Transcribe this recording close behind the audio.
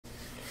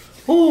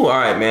Ooh, all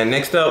right, man.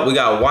 Next up, we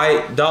got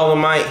White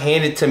Dolomite.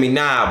 Hand it to me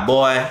now,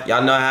 boy.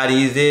 Y'all know how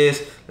these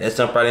is. Let's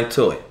jump right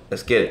into it.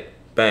 Let's get it.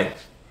 Bang.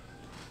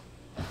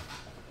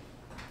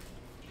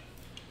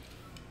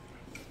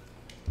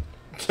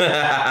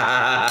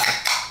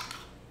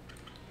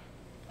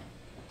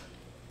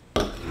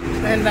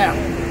 Stand down.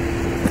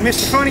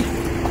 Mr. Funny,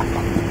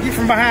 you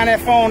from behind that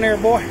phone there,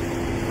 boy.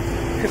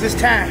 Because it's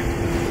time.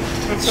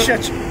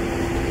 Shut you.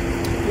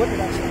 What did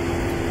I say?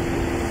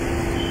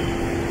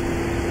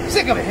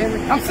 Sick of it,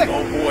 Henry. I'm sick of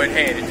it. Oh boy,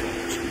 hand it to me.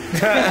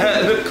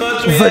 The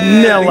country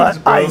Vanilla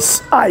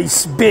ice,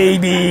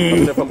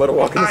 baby.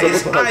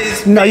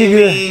 ice, No, you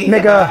baby.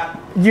 good, nigga.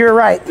 You're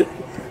right.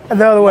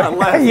 The other way.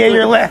 Yeah,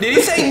 you're left. Did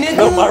he say nigga?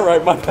 No, my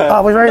right, my bad. I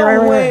was right, No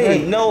right.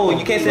 way. No,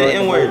 you can't say the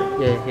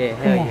N-word. Yeah,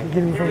 hell yeah.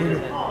 Get me from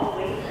here.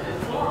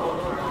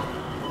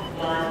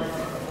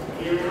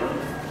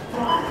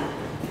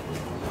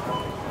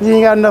 You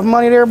ain't got enough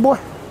money there, boy?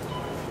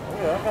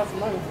 Yeah, I got some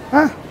money.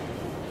 Huh?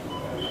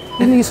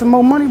 You need some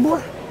more money,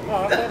 boy? No,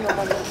 I got no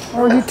money.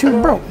 Or are you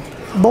too broke,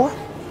 boy?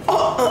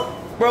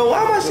 Bro,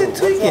 why am I shit What's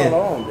tweaking? going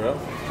on, bro?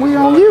 We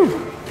on you.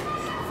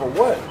 For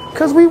what?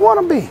 Because we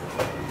want to be.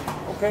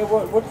 Okay,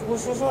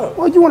 what's up?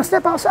 Well, you want to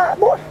step outside,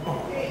 boy?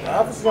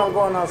 Obviously, I'm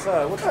going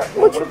outside. What the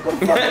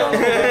fuck? We on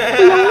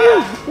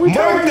you. We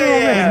told you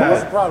already,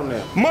 What's boy. the problem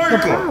then? The Murder.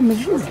 problem is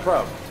you. What's the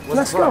problem? What's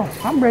Let's the go.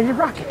 problem? I'm ready to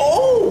rock it.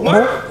 Oh, What's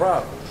murder. the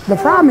problem? The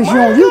problem is you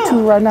on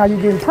YouTube right now. You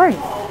getting pranked.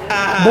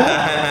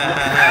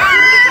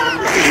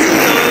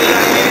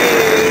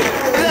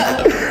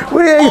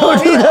 We ain't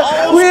gonna do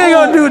that. We ain't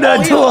gonna do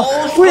that to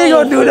him. We ain't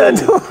gonna do that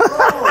to him.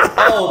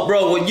 Oh,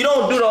 bro, well, you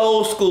don't do the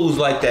old schools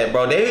like that,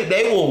 bro.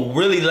 They will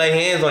really lay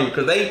hands on you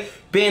because they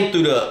been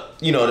through the,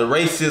 you know, the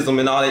racism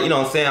and all that, you know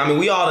what I'm saying? I mean,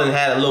 we all done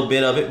had a little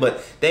bit of it,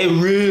 but they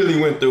really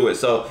went through it.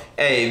 So,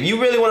 hey, if you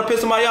really want to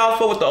piss somebody off,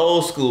 fuck with the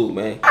old school,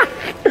 man.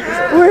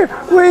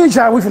 We ain't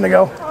trying. We finna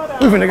go.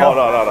 We finna go.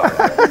 No.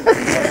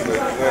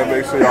 Man,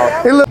 make sure y'all.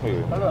 Hey, look.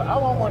 I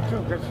want one too,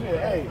 because shit,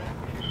 hey.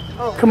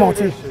 Come on,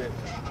 T.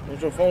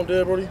 Is your phone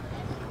dead, Brody?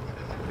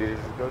 Did it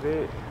go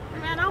dead?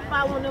 Man, I'll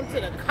buy one of them to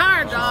the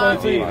car,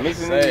 dog. Take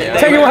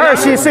it with her.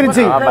 She'll send it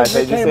to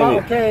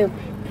you.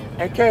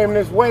 Came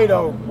this way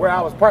though, where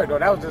I was parked though.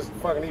 That was just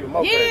fucking even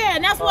more. Yeah,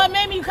 and that's what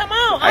made me come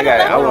on. I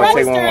wanna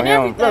take one with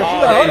him.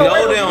 They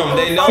know them.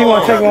 They know He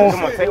want to take one.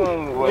 Come on, take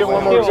one. Get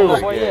one more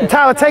too.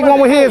 Tyler, take one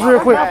with his real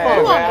quick.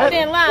 You won't put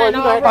in line,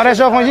 Oh, that's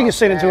your phone. You can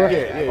send it to her.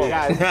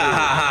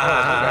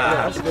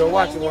 I'm still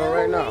watching one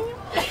right now.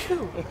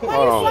 Why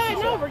you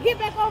sliding over? Get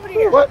back over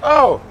here. What?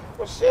 Oh,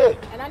 well, shit.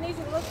 And I need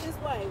you to look this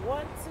way.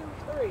 1,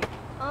 2, 3.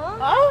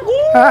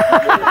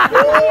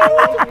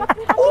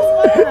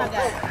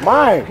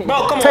 Mine.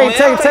 Bro, come on, Take- man.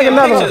 take- I'm take taking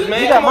another pictures, one.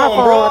 man. You got Come my on,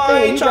 phone bro. right there. I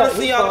ain't You trying got- to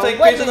see y'all take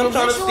Wait, pictures. I'm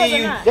trying to see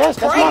you. Yes, that's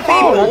prank my phone.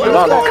 people. That's What's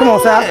my going Come on,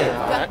 Sal.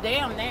 on?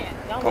 Damn that.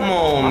 Come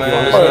on,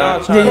 man.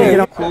 Yeah,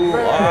 Y'all cool.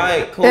 All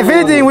right, cool. If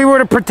anything, we would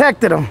have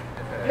protected him.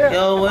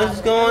 Yo,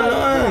 what's going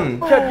on?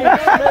 When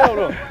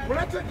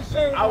I took the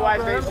shade I watch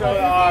they show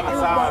all the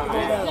time,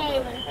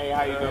 man. Hey,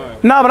 how you doing?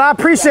 No, but I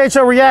appreciate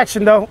your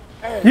reaction, though.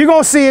 You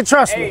gonna see it,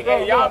 trust me.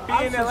 Hey, y'all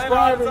be in Atlanta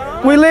all the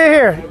time? We live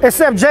here,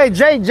 except Jay.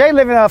 Jay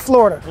live in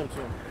Florida.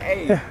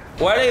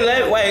 Where they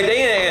live? Wait,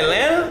 they in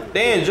Atlanta?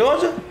 They in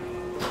Georgia?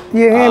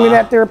 You hand me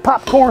that there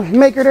popcorn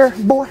maker there,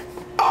 boy?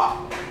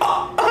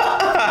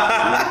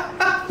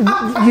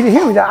 You didn't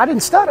hear me, I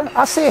didn't stutter.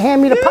 I said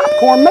hand me the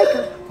popcorn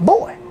maker,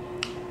 boy.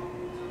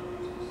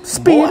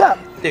 Speed it up.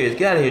 Dude,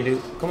 get out of here,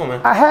 dude. Come on,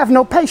 man. I have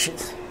no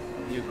patience.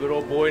 You a good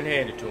old boy and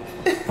hand it to him.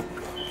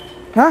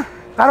 Huh?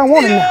 I don't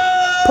want it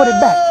now. Put it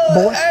back,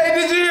 boy. Hey,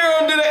 did you hear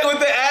him do that with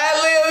the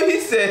ad-lib? He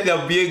said,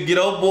 "Now be a good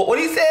old boy." What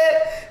he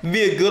said?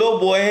 Be a good old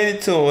boy, hand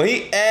it to him.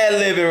 He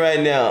ad-libbing right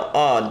now.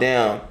 Oh,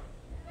 damn.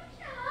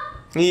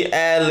 He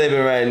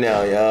ad-libbing right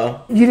now,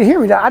 y'all. You didn't hear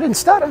me, I didn't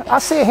stutter. I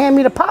said hand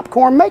me the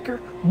popcorn maker,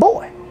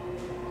 boy.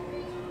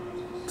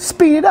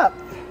 Speed it up.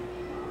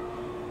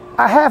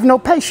 I have no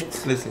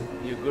patience. Listen.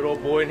 You a good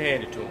old boy and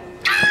hand it to him.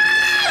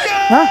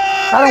 Huh?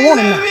 I don't want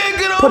it now. Be a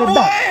good old Put it boy,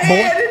 back, boy.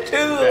 hand it to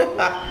him.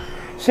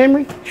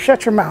 Henry,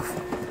 shut your mouth.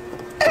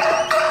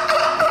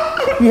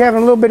 You having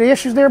a little bit of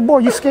issues there, boy?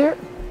 You scared?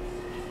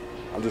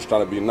 I'm just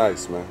trying to be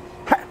nice, man.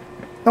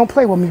 Don't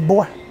play with me,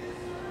 boy.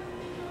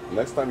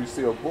 Next time you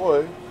see a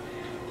boy,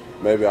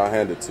 maybe I'll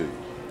hand it to you.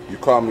 You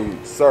call me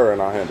sir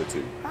and I'll hand it to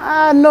you.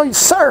 I know you,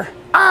 sir.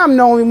 I'm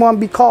the only one to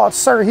be called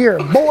sir here,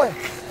 boy.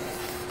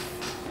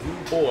 You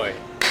boy,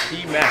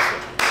 he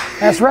master.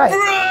 That's right.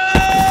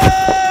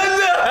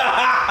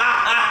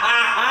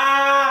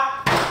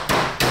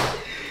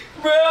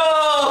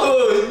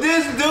 Bro,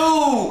 this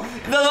dude,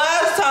 the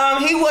last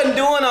time he wasn't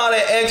doing all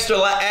that extra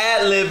like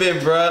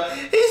ad-libbing, bro.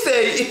 He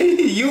said,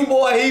 "You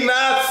boy, he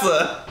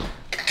massa."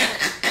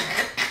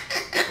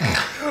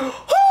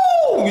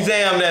 Whoo,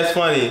 damn, that's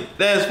funny.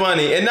 That's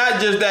funny, and not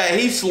just that,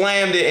 he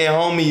slammed it in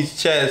homie's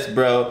chest,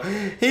 bro.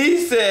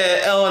 He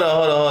said, "Hold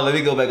on. Let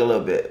me go back a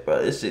little bit,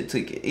 bro. This shit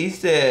took it." He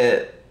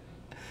said,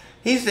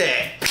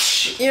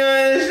 "Psh," you know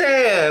what I'm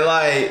saying?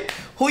 Like,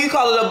 who you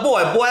calling a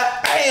boy? Boy,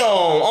 damn,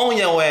 on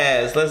your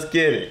ass. Let's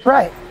get it.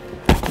 Right.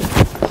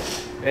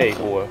 Hey,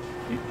 boy.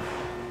 Hey,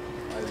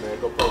 man,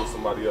 go play with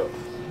somebody else.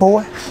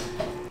 Boy.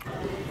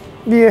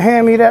 You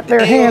hand me that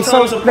there hand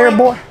soap there,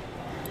 boy.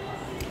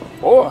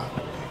 Boy.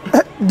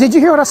 Did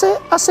you hear what I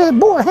said? I said,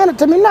 boy, hand it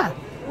to me now.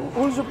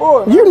 Who's your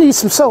boy? You need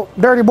some soap,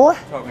 dirty boy.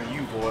 Talking to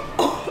you, boy.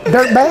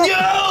 Dirt bag.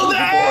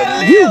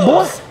 You,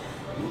 boy.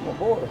 My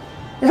boy.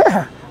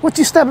 Yeah. What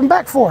you stepping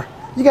back for?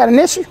 You got an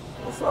issue?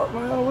 What's up,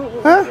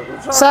 man?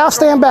 Huh? Sal,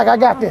 stand back. I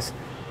got this.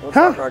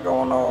 Huh? What's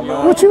going on,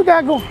 man? What you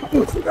got going?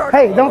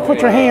 Hey, don't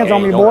put your hands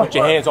on me, boy. Put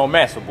your hands on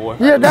Master, boy.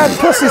 Yeah, that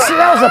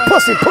was a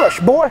pussy push,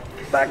 boy.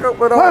 Back up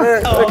with all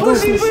that.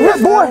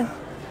 What, boy?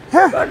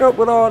 Huh? Back up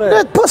with all that.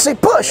 That pussy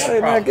push. Hey,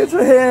 man, get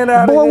your hand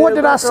out of Boy, here. what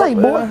did I Back say,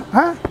 up, boy? man.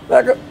 Huh?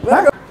 Back up.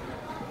 Back up.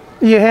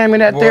 You hand me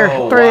that there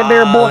thread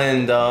there,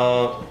 boy.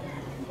 Dog.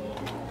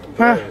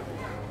 Huh?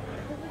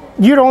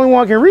 You the only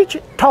one can reach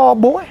it, tall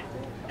boy.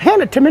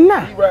 Hand it to me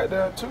now. Right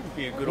there, too.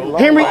 Be a good old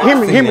Henry.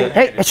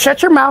 Hey,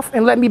 shut your mouth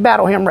and let me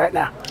battle him right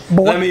now,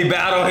 boy. Let me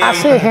battle him. I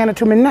said hand it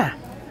to me now.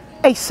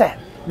 ASAP,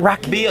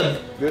 Rocky. Be a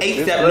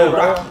A$AP no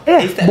Rocky. Yeah,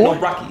 A$AP boy. no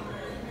Rocky.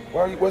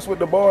 What's with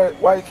the boy?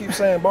 Why you keep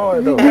saying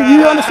boy, though?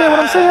 You understand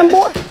what I'm saying,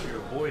 boy?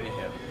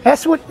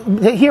 That's what.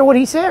 Hear what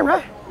he said,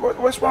 right?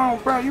 What's wrong,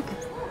 bro? You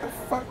the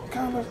fuck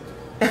kind of.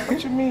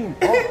 What you mean,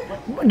 boy?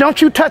 Don't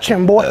you touch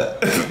him, boy.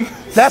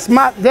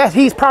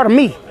 He's part of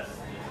me.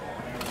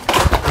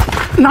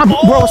 No,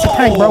 bro, it's a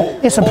prank, bro.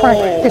 It's a prank.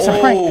 It's a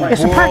prank.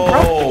 It's a prank,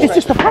 bro. It's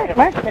just a prank,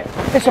 man.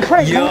 It's a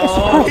prank, man. It's a Yo,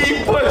 prank.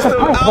 he pushed It's a him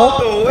prank, out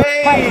bro. the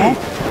Prank, man.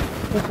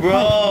 way.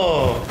 Bro.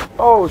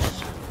 Oh,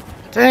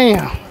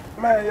 Damn.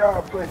 man,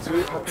 y'all play to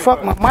it.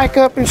 Fuck my mic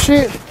up and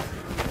shit.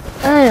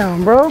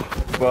 Damn, bro.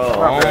 Bro,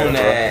 on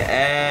that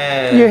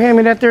ass. You hand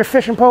me that there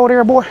fishing pole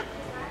there, boy?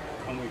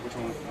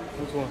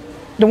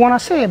 The one I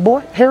said,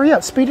 boy. Hurry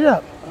up, speed it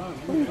up.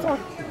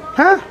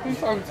 Huh? Who you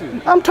talking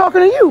to? I'm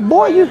talking to you,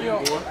 boy. You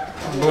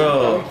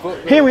Bro.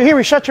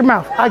 Henry, shut your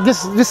mouth.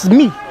 This is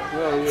me.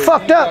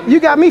 Fucked up. You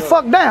got me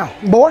fucked down,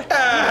 boy.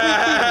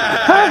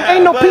 Huh?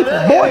 Ain't no people,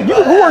 boy.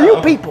 Who are you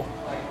people?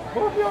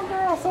 Who's your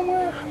girl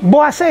somewhere?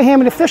 Boy, I say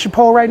hand me the fishing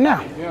pole right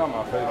now. Get out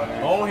my face,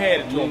 man. Go ahead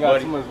and you ain't got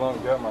too much longer.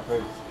 Get out my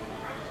face.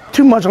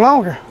 Too much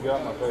longer. Get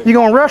out my face. You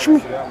gonna rush me?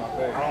 Get out my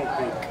face. I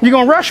don't think. You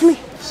gonna rush me?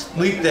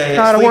 Sleep that.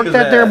 How to sleep work his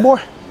that there, ass.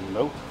 boy?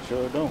 Nope,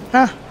 sure don't.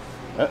 Huh?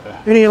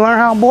 You need to learn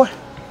how, boy.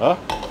 Huh?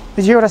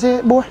 Did you hear what I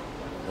said, boy?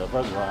 Yeah,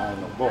 first of all, I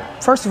ain't no boy.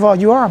 First of all,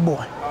 you are a boy.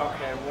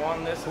 Okay,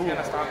 one, this is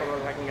gonna stop it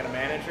so I can get a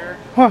manager.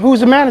 Huh, who's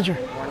the manager?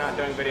 We're not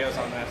doing videos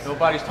on this.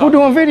 Nobody's Who talking.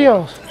 doing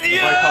videos?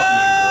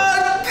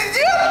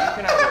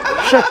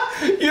 Shut.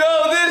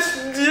 Yo,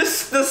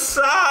 this the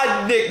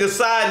side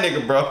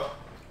nigga, bro.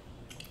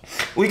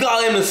 We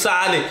call him the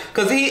side nigga,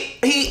 cause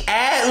he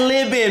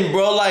ad-libbing,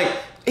 bro. Like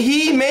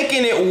he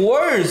making it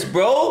worse,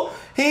 bro.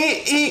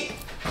 He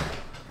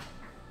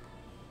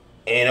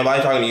ain't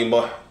nobody talking to you,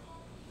 boy.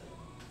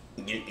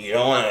 You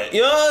don't wanna,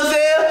 you know what I'm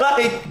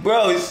saying? Like,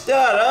 bro,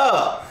 shut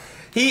up.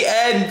 He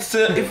adding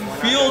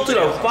fuel to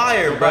the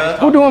fire, bro.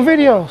 Who doing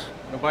videos?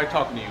 Nobody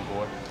talking to you,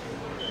 boy.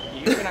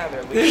 You can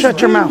either leave Shut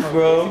your mouth.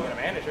 Bro. or get a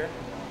manager.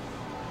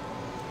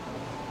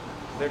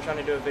 They're trying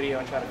to do a video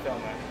and try to film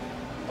it.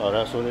 Oh,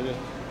 that's what it is?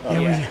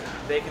 Yeah.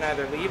 They can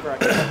either leave or I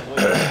can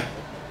leave.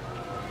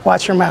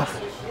 Watch your mouth.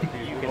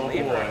 You can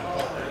leave or I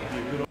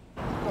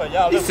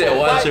can leave. He said,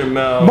 watch your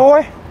mouth.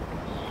 Boy,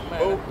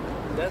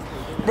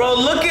 Bro,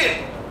 look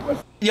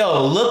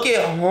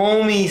at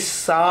homie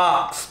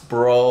socks,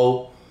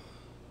 bro.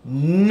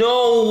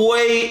 No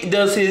way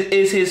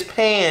is his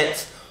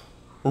pants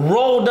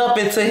rolled up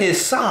into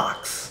his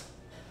socks.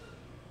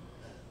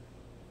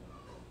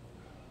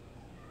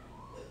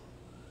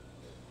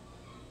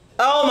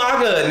 Oh my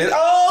goodness.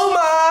 Oh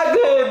my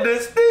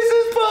goodness. This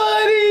is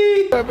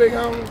funny.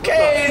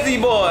 Crazy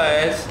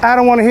boys. I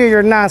don't want to hear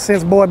your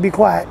nonsense, boy. Be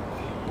quiet.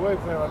 Boy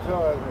playing on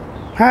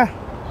Tarzan. Huh?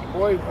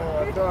 Boy playing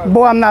on Tarzan.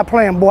 Boy, I'm not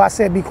playing, boy. I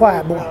said be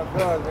quiet, boy.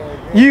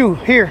 You,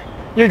 here.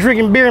 You're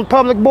drinking beer in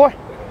public, boy?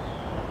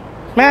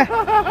 Man?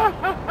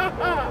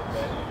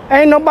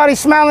 Ain't nobody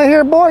smiling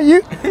here, boy.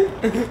 You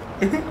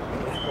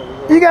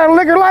got a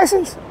liquor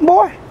license,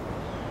 boy?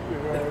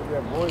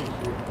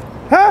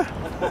 Huh?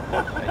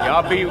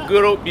 Y'all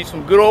be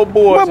some good old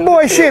boys. What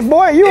boy shit,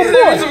 boy? You a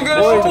boy. Some good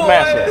old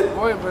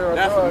boys.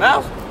 That's a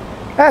mouse.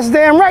 That's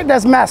damn right,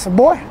 that's massive,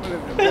 boy.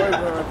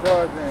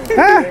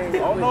 Huh? I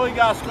don't know he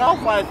got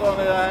Scarface on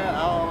there.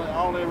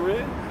 On that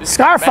rig.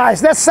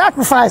 Scarface, that's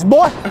sacrifice,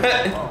 boy.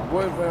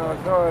 Boy playing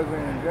on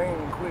Tarzan.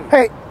 James Quick.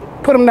 Hey,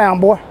 put him down,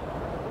 boy.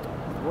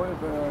 Boy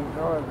playing on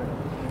Tarzan.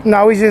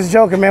 No, we just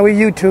joking, man. We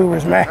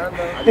YouTubers, man.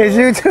 It's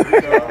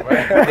YouTubers.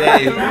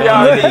 That is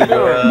funny,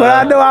 bro. But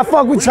I know I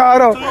fuck with y'all,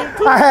 though.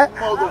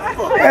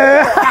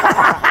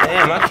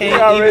 Damn, I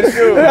can't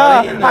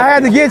even. I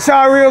had to get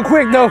y'all real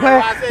quick, though,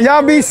 man.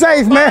 Y'all be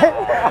safe, man.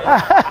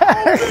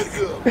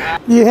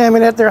 You hand me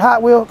that there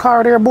Hot Wheel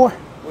car there, boy?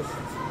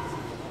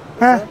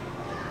 Huh?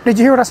 Did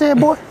you hear what I said,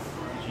 boy?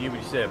 You what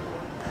he said.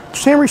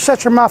 Henry,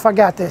 shut your mouth. I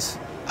got this.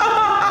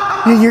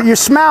 You're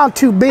smiling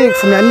too big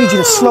for me. I need you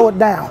to slow it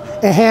down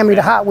and hand me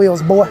the Hot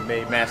Wheels, boy.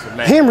 Made massive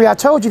man. Henry, I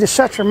told you to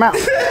shut your mouth,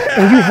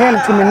 and you hand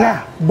it to me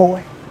now,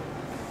 boy.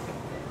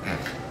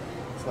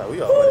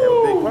 we all gonna have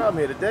a big problem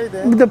here today,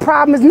 then. The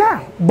problem is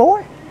now,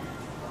 boy.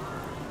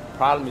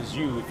 Problem is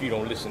you if you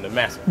don't listen to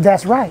Master,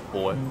 That's right.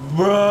 boy.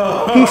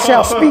 He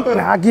shall speak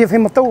now. I give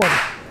him authority,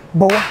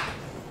 boy.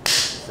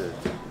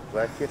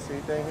 Black History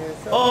thing here.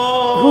 So.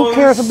 Oh, Who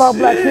cares about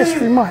Black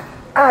History Month?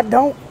 I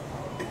don't,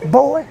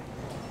 boy.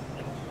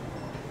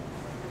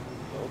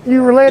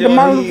 You related to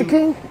Martin Luther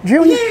King Jr.?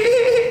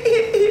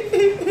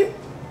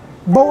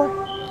 Boy,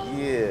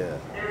 Yeah.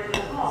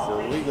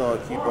 So we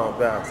gonna keep on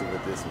bouncing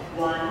with this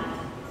one.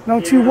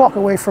 don't you walk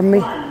away from me,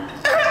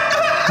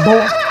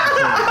 boy.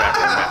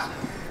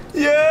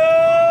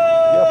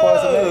 Y'all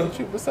pause and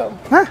shoot for something.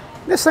 Huh?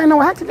 This ain't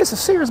no acting. This is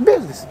serious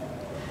business,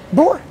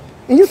 boy.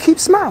 And you keep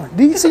smiling.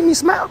 Do you see me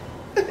smile?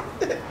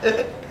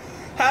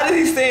 how did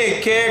he stay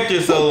in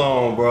character so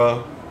long,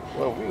 bro?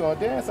 Well, we gonna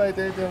dance like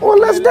that then. Well,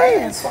 let's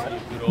dance,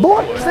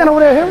 boy. Stand over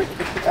there, Harry.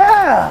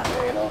 Yeah.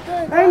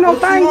 Ain't no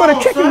thing but a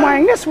chicken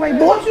wing this way,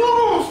 boy. What you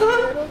on,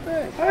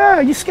 son? Ah,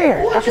 you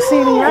scared. I can see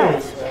it in your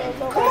eyes.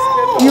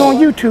 You on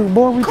YouTube,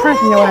 boy. We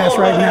pranking your ass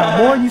right now,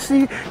 boy. You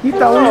see, you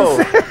throwing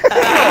this.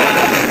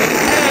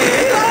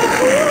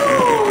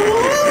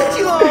 What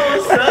you on,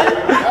 son?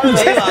 He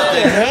about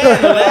to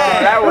handle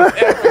that. That was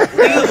epic.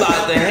 He was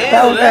about to That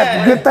handle was that.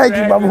 epic. Good, thank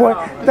you, my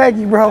boy. Thank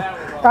you, bro. I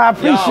Y'all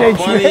appreciate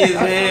funny as you.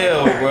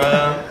 hell,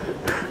 bruh.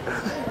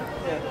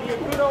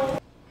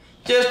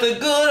 Just a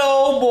good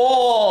old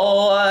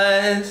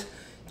boys.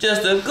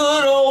 Just a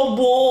good old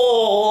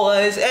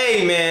boys.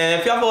 Hey, man,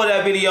 if y'all follow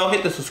that video,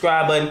 hit the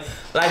subscribe button.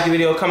 Like the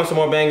video, comment some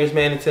more bangers,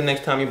 man. Until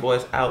next time, you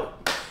boys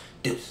out.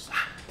 Deuces.